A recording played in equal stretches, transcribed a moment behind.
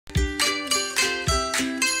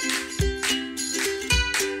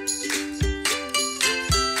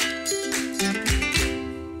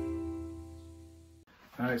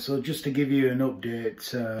so just to give you an update,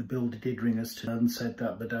 the builder did ring us and said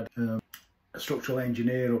that they'd had a structural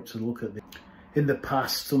engineer up to look at this. In the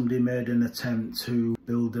past, somebody made an attempt to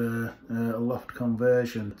build a loft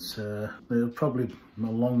conversion. Probably a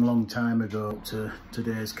long time ago to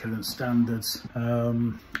today's current standards.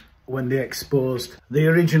 When they exposed, the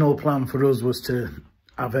original plan for us was to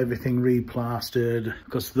have everything replastered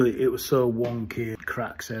because it was so wonky and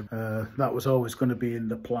cracks. That was always going to be in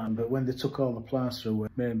the plan, but when they took all the plaster away,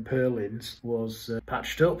 main purlins was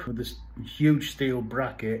patched up with this huge steel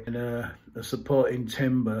bracket and a supporting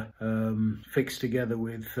timber fixed together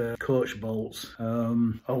with coach bolts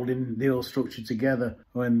holding the whole structure together.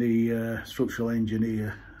 When the structural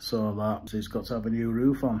engineer saw that, he's got to have a new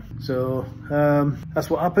roof on. So that's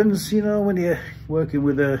what happens, you know, when you're working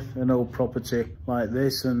with an old property like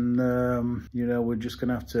this, and you know, we're just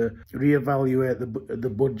gonna have to reevaluate the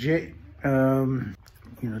budget,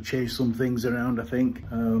 you know, change some things around. I think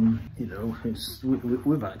you know,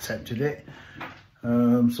 we've accepted it.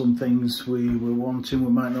 Some things we were wanting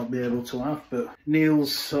we might not be able to have, but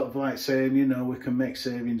Neil's sort of like saying, you know, we can make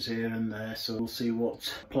savings here and there, so we'll see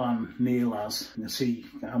what plan Neil has and see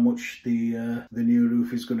how much the new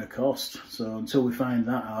roof is going to cost. So until we find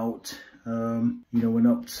that out, you know, we're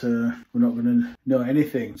not going to know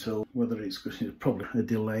anything. So whether it's probably a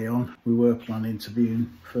delay on, we were planning to be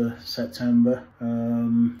in for September.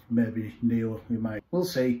 Maybe Neil, we'll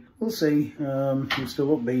see. We're still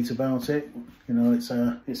upbeat about it. You know,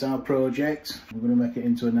 it's our project. We're going to make it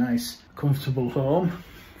into a nice, comfortable home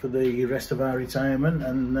for the rest of our retirement,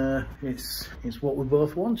 and it's what we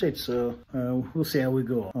both wanted. So we'll see how we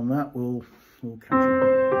go on that. We'll catch up.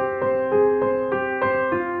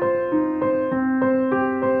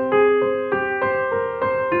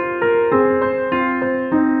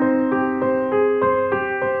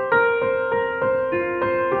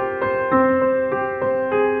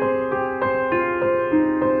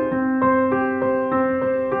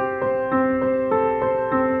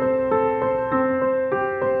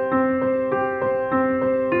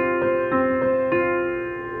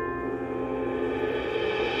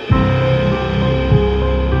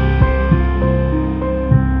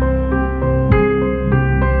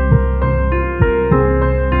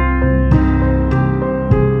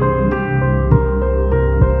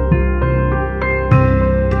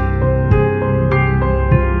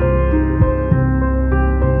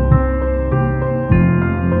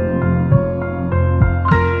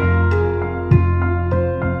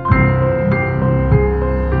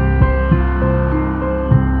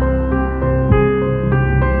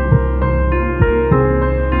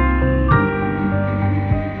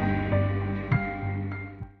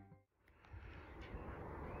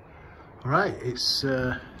 Right, it's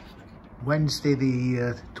Wednesday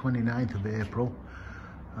the 29th of April.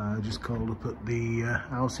 I just called up at the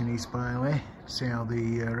house in East Byley to see how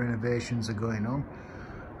the renovations are going on,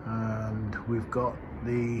 and we've got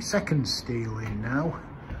the second steel in now,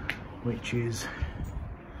 which is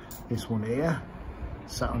this one here,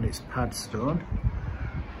 sat on its padstone,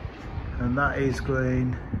 and that is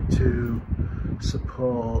going to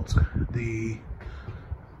support the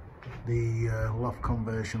loft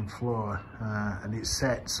conversion floor, and it's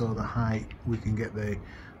set so the height, we can get the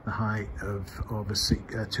height of over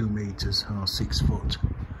 2 meters or 6 foot.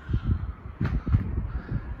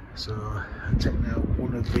 So I'm taking out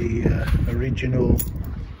one of the original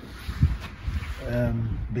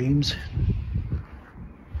beams,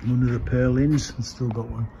 one of the purlins, and still got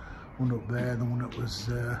one up there, the one that was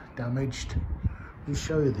damaged. I'll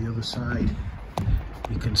show you the other side.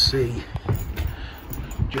 You can see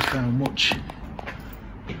just how much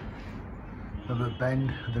of a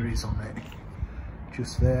bend there is on it.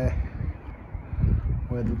 Just there,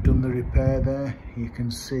 where they've done the repair there, you can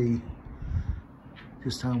see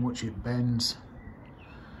just how much it bends.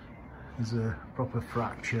 There's a proper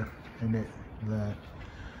fracture in it there.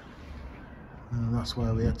 And that's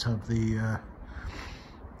why we had to have the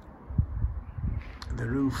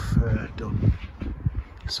roof done.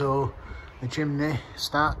 So the chimney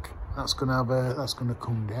stack, that's going to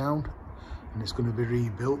come down, and it's going to be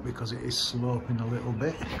rebuilt because it is sloping a little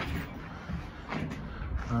bit.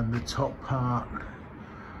 And the top part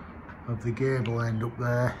of the gable end up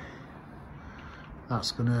there,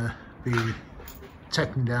 that's going to be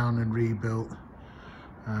taken down and rebuilt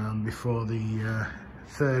before the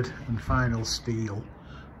third and final steel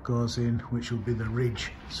goes in, which will be the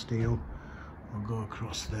ridge steel. I'll go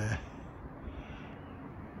across there.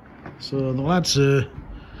 So the lads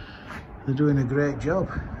they're doing a great job.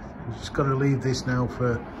 We've just got to leave this now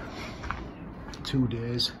for 2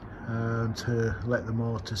 days to let the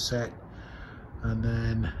mortar set, and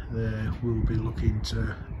then we'll be looking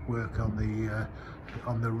to brickwork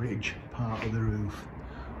on the ridge part of the roof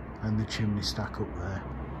and the chimney stack up there.